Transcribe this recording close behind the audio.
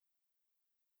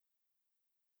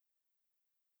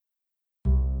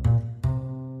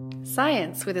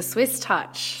Science with a Swiss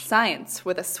touch. Science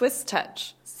with a Swiss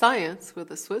touch. Science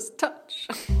with a Swiss touch.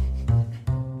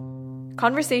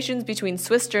 Conversations between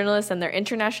Swiss journalists and their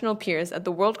international peers at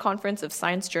the World Conference of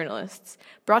Science Journalists.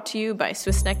 Brought to you by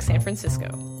Swissnex San Francisco.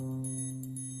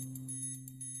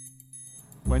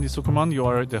 Wendy Zukerman, you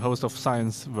are the host of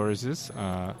Science Versus,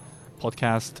 a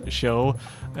podcast show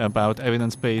about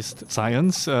evidence-based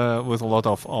science with a lot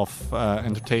of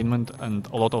entertainment and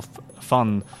a lot of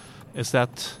fun. Is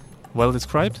that well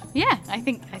described? Yeah, I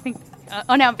think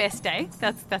on our best day,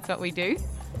 that's what we do.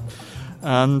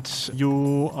 And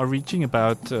you are reaching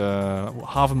about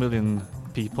 500,000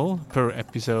 people per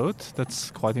episode. That's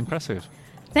quite impressive.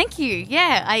 Thank you.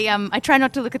 Yeah, I try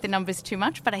not to look at the numbers too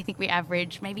much, but I think we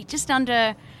average maybe just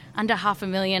under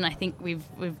 500,000. I think we've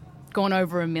gone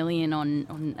over 1 million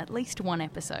on at least one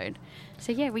episode.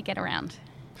 So yeah, we get around.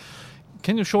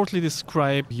 Can you shortly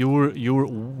describe your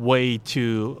way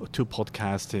to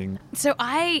podcasting? So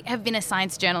I have been a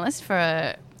science journalist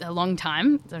for a long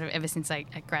time, sort of ever since I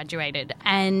graduated.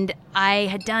 And I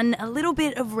had done a little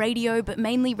bit of radio, but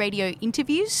mainly radio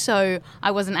interviews. So I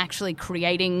wasn't actually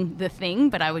creating the thing,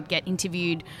 but I would get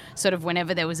interviewed sort of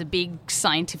whenever there was a big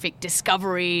scientific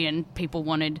discovery and people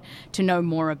wanted to know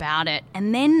more about it.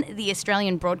 And then the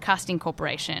Australian Broadcasting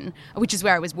Corporation, which is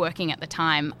where I was working at the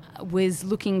time, was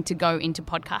looking to go into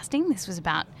podcasting. This was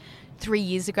about 3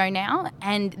 years ago now,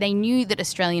 and they knew that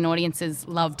Australian audiences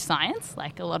loved science,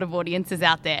 like a lot of audiences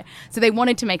out there. So they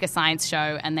wanted to make a science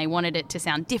show, and they wanted it to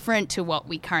sound different to what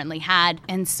we currently had.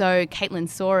 And so Caitlin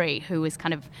Sori, who was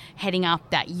kind of heading up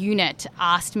that unit,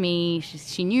 asked me,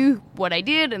 she knew what I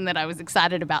did and that I was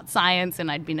excited about science,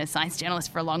 and I'd been a science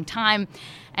journalist for a long time.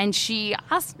 And she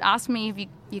asked me, if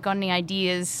you got any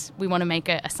ideas, we want to make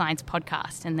a science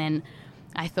podcast. And then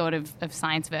I thought of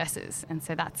Science Versus, and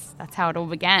so that's how it all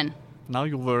began. Now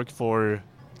you work for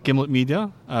Gimlet Media,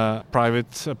 a private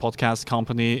podcast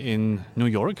company in New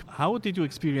York. How did you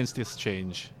experience this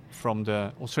change from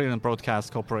the Australian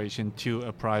Broadcast Corporation to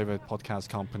a private podcast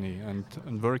company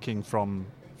and working from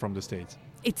the States?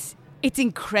 It's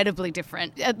incredibly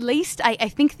different. At least I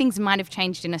think things might have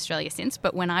changed in Australia since,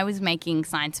 but when I was making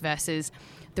Science Versus,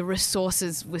 the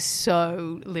resources were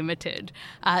so limited.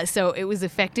 So it was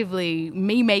effectively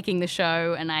me making the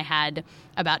show, and I had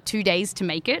about 2 days to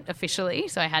make it officially.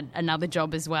 So I had another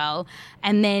job as well.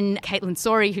 And then Caitlin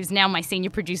Sori, who's now my senior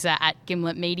producer at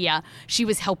Gimlet Media, she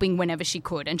was helping whenever she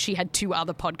could, and she had 2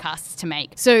 other podcasts to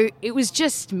make. So it was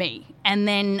just me. And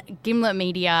then Gimlet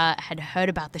Media had heard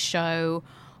about the show,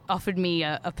 offered me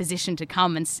a position to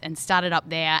come and start it up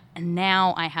there. And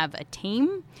now I have a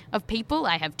team of people.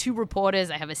 I have 2 reporters.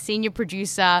 I have a senior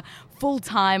producer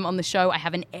full-time on the show. I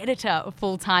have an editor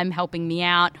full-time helping me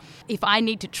out. If I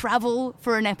need to travel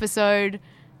for an episode,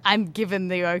 I'm given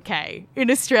the okay. In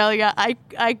Australia,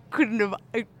 I couldn't have...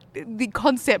 The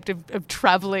concept of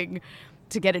traveling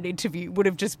to get an interview would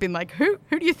have just been like, who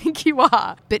do you think you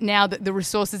are? But now that the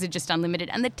resources are just unlimited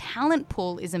and the talent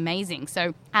pool is amazing.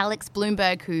 So Alex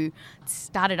Bloomberg, who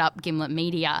started up Gimlet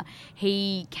Media,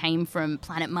 he came from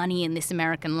Planet Money and This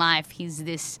American Life. He's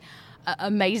this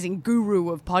amazing guru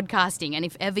of podcasting. And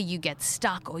if ever you get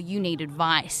stuck or you need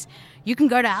advice, you can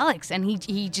go to Alex and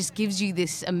he just gives you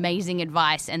this amazing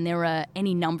advice. And there are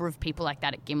any number of people like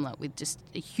that at Gimlet with just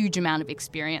a huge amount of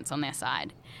experience on their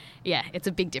side. Yeah, it's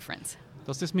a big difference.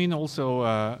 Does this mean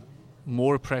also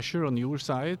more pressure on your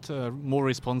side, more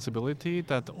responsibility,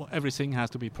 that everything has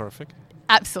to be perfect?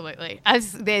 Absolutely.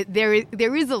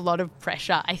 There is a lot of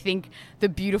pressure. I think the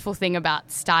beautiful thing about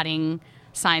starting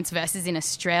Science Versus in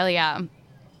Australia,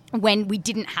 when we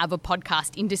didn't have a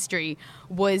podcast industry,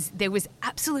 was there was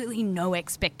absolutely no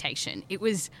expectation. It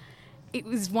was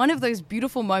one of those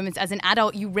beautiful moments. As an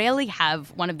adult, you rarely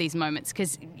have one of these moments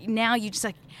because now you just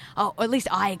like, oh, at least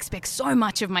I expect so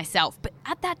much of myself. But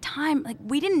at that time, like,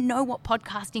 we didn't know what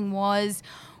podcasting was.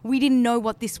 We didn't know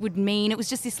what this would mean. It was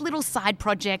just this little side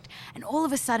project. And all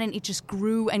of a sudden, it just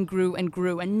grew and grew and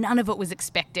grew, and none of it was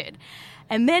expected.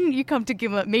 And then you come to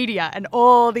Gimlet Media and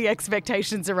all the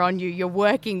expectations are on you. You're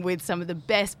working with some of the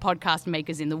best podcast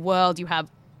makers in the world. You have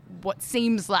what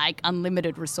seems like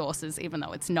unlimited resources, even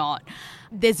though it's not.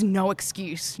 There's no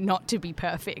excuse not to be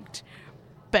perfect,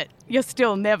 but you're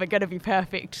still never going to be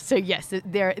perfect. So yes,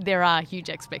 there are huge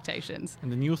expectations.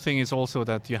 And the new thing is also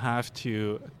that you have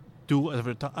to do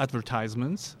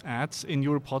advertisements, ads in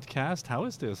your podcast. How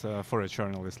is this for a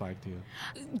journalist like you?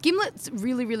 Gimlet's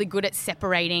really, really good at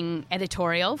separating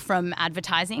editorial from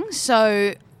advertising.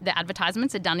 So the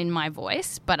advertisements are done in my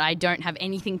voice, but I don't have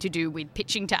anything to do with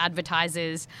pitching to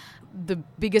advertisers. The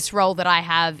biggest role that I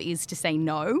have is to say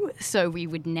no. So we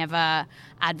would never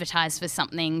advertise for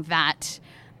something that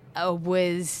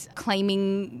was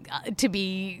claiming to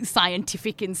be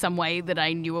scientific in some way that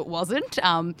I knew it wasn't.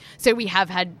 So we have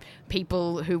had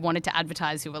people who wanted to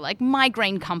advertise who were like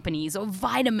migraine companies or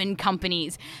vitamin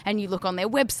companies, and you look on their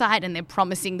website and they're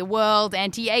promising the world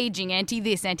anti-aging,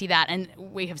 anti-this, anti-that, and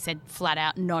we have said flat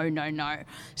out no, no, no.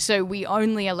 So we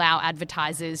only allow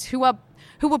advertisers who are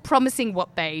promising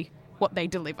what they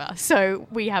deliver. So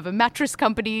we have a mattress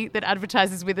company that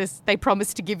advertises with us. They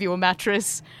promise to give you a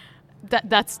mattress.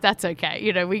 That's okay.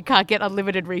 You know, we can't get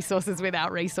unlimited resources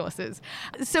without resources.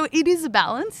 So it is a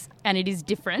balance, and it is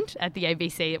different. At the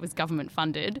ABC, it was government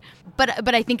funded.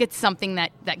 But I think it's something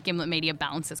that Gimlet Media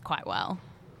balances quite well.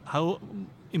 How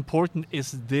important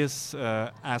is this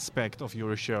aspect of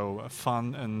your show,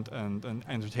 fun and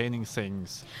entertaining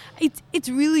things? It's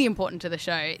really important to the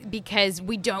show because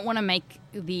we don't want to make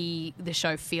the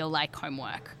show feel like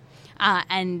homework.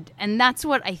 And that's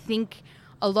what I think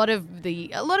a lot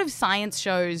of science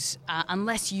shows,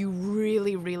 unless you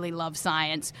really, really love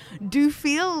science, do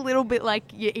feel a little bit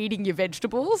like you're eating your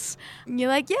vegetables. You're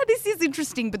like, yeah, this is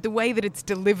interesting, but the way that it's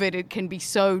delivered, it can be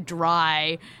so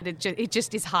dry. It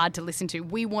just is hard to listen to.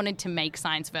 We wanted to make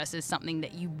Science Versus something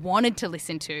that you wanted to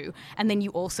listen to, and then you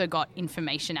also got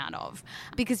information out of.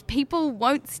 Because people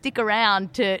won't stick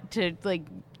around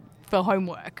for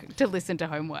homework, to listen to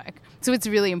homework. So it's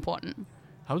really important.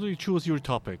 How do you choose your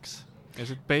topics? Is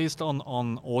it based on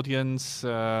audience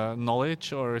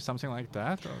knowledge or something like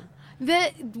that?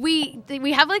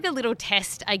 We have like a little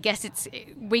test. I guess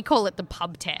we call it the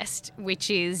pub test, which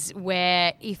is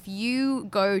where if you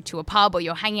go to a pub or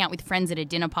you're hanging out with friends at a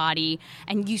dinner party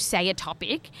and you say a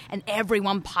topic and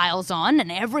everyone piles on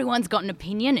and everyone's got an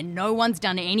opinion and no one's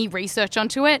done any research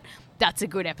onto it, that's a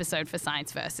good episode for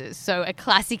Science Versus. So a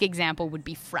classic example would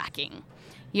be fracking.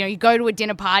 You know, you go to a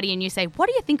dinner party and you say, "What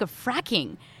do you think of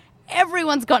fracking?"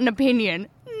 Everyone's got an opinion.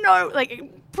 No,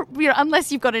 unless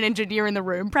you've got an engineer in the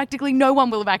room, practically no one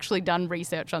will have actually done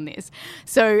research on this.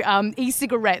 So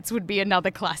e-cigarettes would be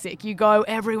another classic. You go,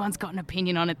 everyone's got an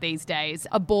opinion on it these days.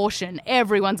 Abortion,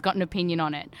 everyone's got an opinion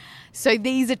on it. So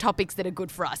these are topics that are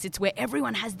good for us. It's where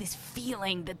everyone has this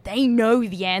feeling that they know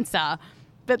the answer,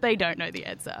 but they don't know the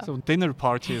answer. So dinner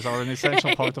parties are an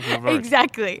essential part of your work.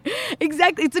 Exactly.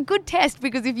 It's a good test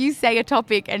because if you say a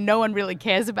topic and no one really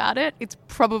cares about it, it's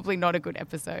probably not a good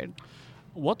episode.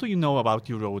 What do you know about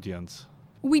your audience?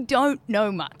 We don't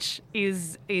know much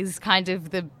is kind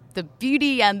of the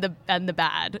beauty and the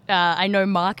bad. I know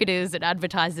marketers and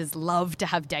advertisers love to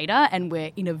have data, and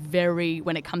when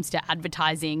it comes to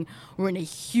advertising, we're in a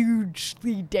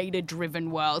hugely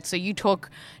data-driven world. So you talk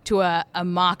to a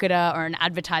marketer or an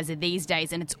advertiser these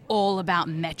days, and it's all about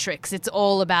metrics. It's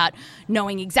all about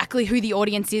knowing exactly who the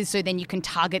audience is, so then you can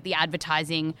target the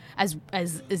advertising as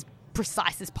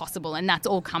precise as possible, and that's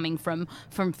all coming from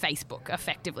Facebook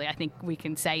effectively, I think we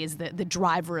can say is the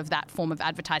driver of that form of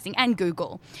advertising, and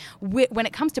Google. When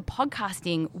it comes to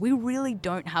podcasting, we really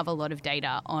don't have a lot of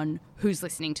data on who's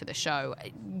listening to the show.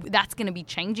 That's going to be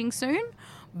changing soon,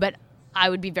 but I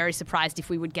would be very surprised if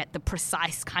we would get the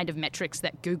precise kind of metrics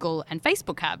that Google and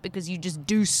Facebook have, because you just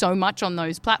do so much on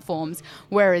those platforms,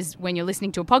 whereas when you're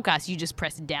listening to a podcast, you just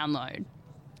press download.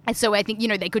 And so I think,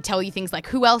 they could tell you things like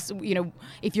who else,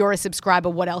 if you're a subscriber,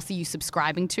 what else are you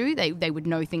subscribing to? They would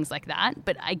know things like that.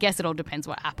 But I guess it all depends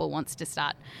what Apple wants to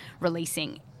start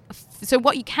releasing. So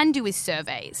what you can do is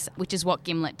surveys, which is what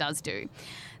Gimlet does do.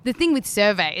 The thing with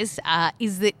surveys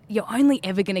is that you're only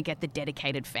ever going to get the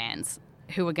dedicated fans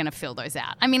who are going to fill those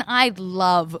out. I mean, I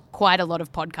love quite a lot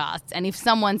of podcasts, and if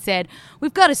someone said,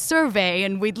 we've got a survey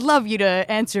and we'd love you to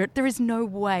answer it, there is no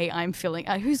way I'm filling...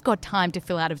 who's got time to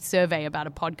fill out a survey about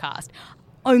a podcast?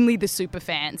 Only the super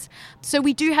fans. So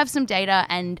we do have some data,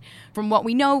 and from what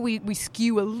we know, we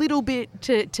skew a little bit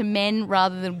to men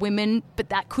rather than women, but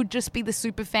that could just be the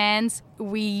super fans.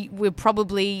 We're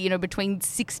probably, between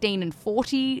 16 and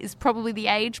 40 is probably the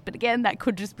age, but again, that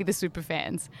could just be the super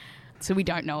fans. So we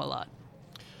don't know a lot.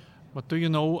 But do you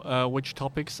know which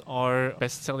topics are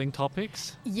best-selling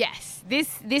topics? Yes,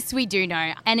 this we do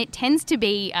know. And it tends to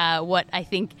be what I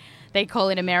think they call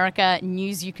in America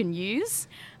news you can use.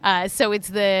 So it's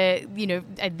the,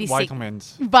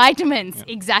 Vitamins. Vitamins, yeah.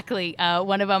 Exactly.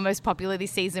 One of our most popular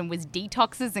this season was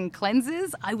detoxes and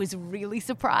cleansers. I was really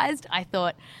surprised. I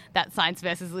thought that Science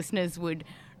Versus listeners would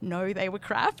know they were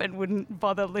crap and wouldn't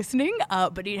bother listening.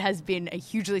 But it has been a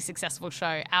hugely successful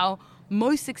show. Our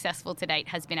most successful to date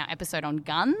has been our episode on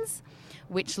guns,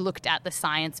 which looked at the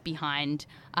science behind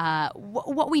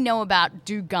what we know about,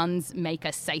 do guns make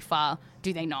us safer,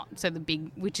 do they not? So the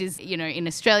big, which is, in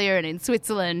Australia and in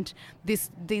Switzerland,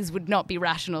 these would not be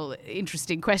rational,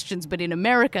 interesting questions, but in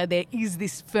America there is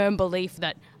this firm belief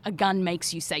that a gun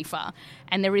makes you safer,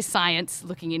 and there is science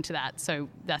looking into that. So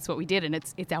that's what we did, and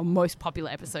it's our most popular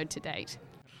episode to date.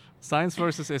 Science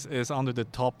Versus is under the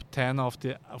top 10 of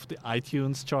the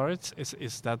iTunes charts.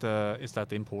 Is that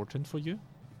important for you?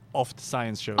 Of the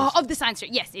science shows? Oh, of the science shows.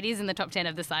 Yes, it is in the top 10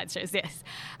 of the science shows, yes.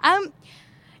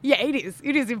 Yeah, it is.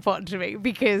 It is important to me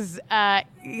because,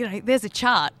 there's a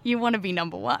chart. You want to be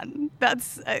number one.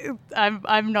 That's,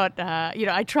 I'm not,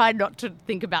 I try not to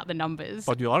think about the numbers.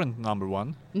 But you aren't number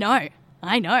one. No,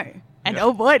 I know. And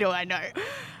oh boy, do I know.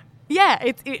 Yeah,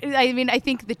 I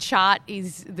think the chart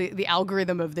is, the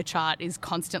algorithm of the chart is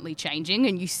constantly changing,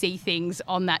 and you see things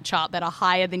on that chart that are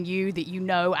higher than you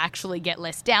that actually get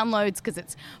less downloads because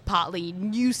it's partly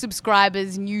new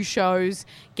subscribers, new shows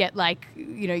get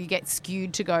you get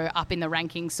skewed to go up in the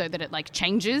rankings so that it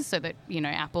changes, so that,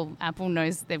 Apple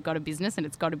knows they've got a business and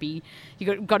it's got to be,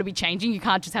 you've got to be changing. You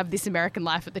can't just have This American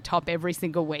Life at the top every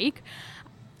single week.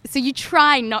 So you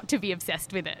try not to be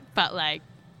obsessed with it, but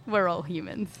we're all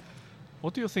humans.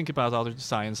 What do you think about other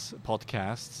science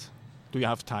podcasts? Do you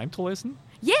have time to listen?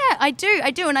 Yeah, I do.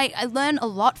 And I learn a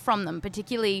lot from them,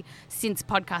 particularly since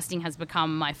podcasting has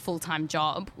become my full-time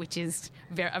job, which is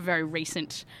a very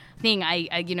recent thing. I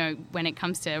when it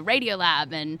comes to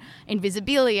Radiolab and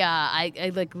Invisibilia,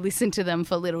 I listen to them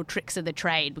for little tricks of the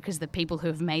trade because the people who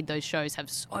have made those shows have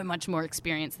so much more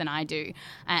experience than I do,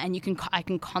 and I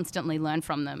can constantly learn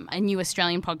from them. A new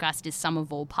Australian podcast is Sum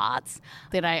of All Parts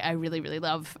that I really, really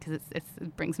love because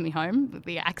it brings me home with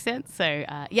the accent. So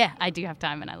yeah, I do have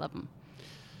time and I love them.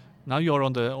 Now you're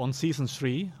on season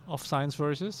 3 of Science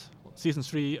Versus. Season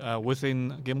 3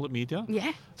 within Gimlet Media. Yeah.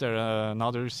 Is there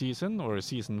another season or a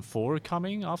season 4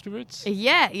 coming afterwards?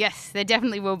 Yes, there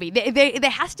definitely will be.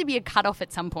 There has to be a cutoff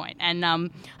at some point. And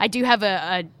I do have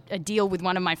a deal with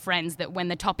one of my friends that when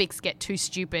the topics get too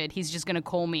stupid, he's just going to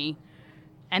call me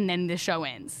and then the show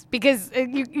ends. Because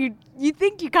you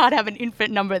think you can't have an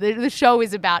infinite number. The show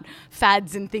is about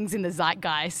fads and things in the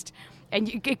zeitgeist. And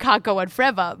it can't go on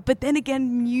forever. But then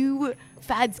again, new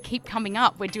fads keep coming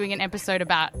up. We're doing an episode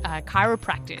about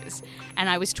chiropractors. And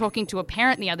I was talking to a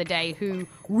parent the other day who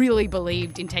really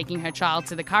believed in taking her child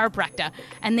to the chiropractor.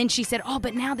 And then she said, oh,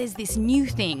 but now there's this new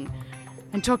thing.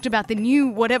 And talked about the new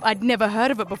whatever. I'd never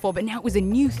heard of it before, but now it was a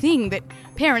new thing that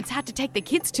parents had to take their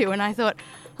kids to. And I thought,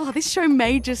 oh, this show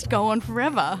may just go on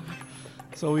forever.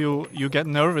 So you get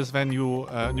nervous when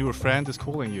your friend is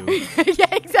calling you.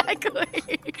 Yeah, exactly.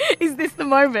 Is this the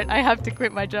moment I have to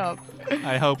quit my job?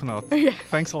 I hope not. Yeah.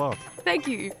 Thanks a lot. Thank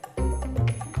you.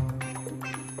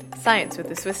 Science with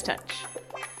the Swiss touch.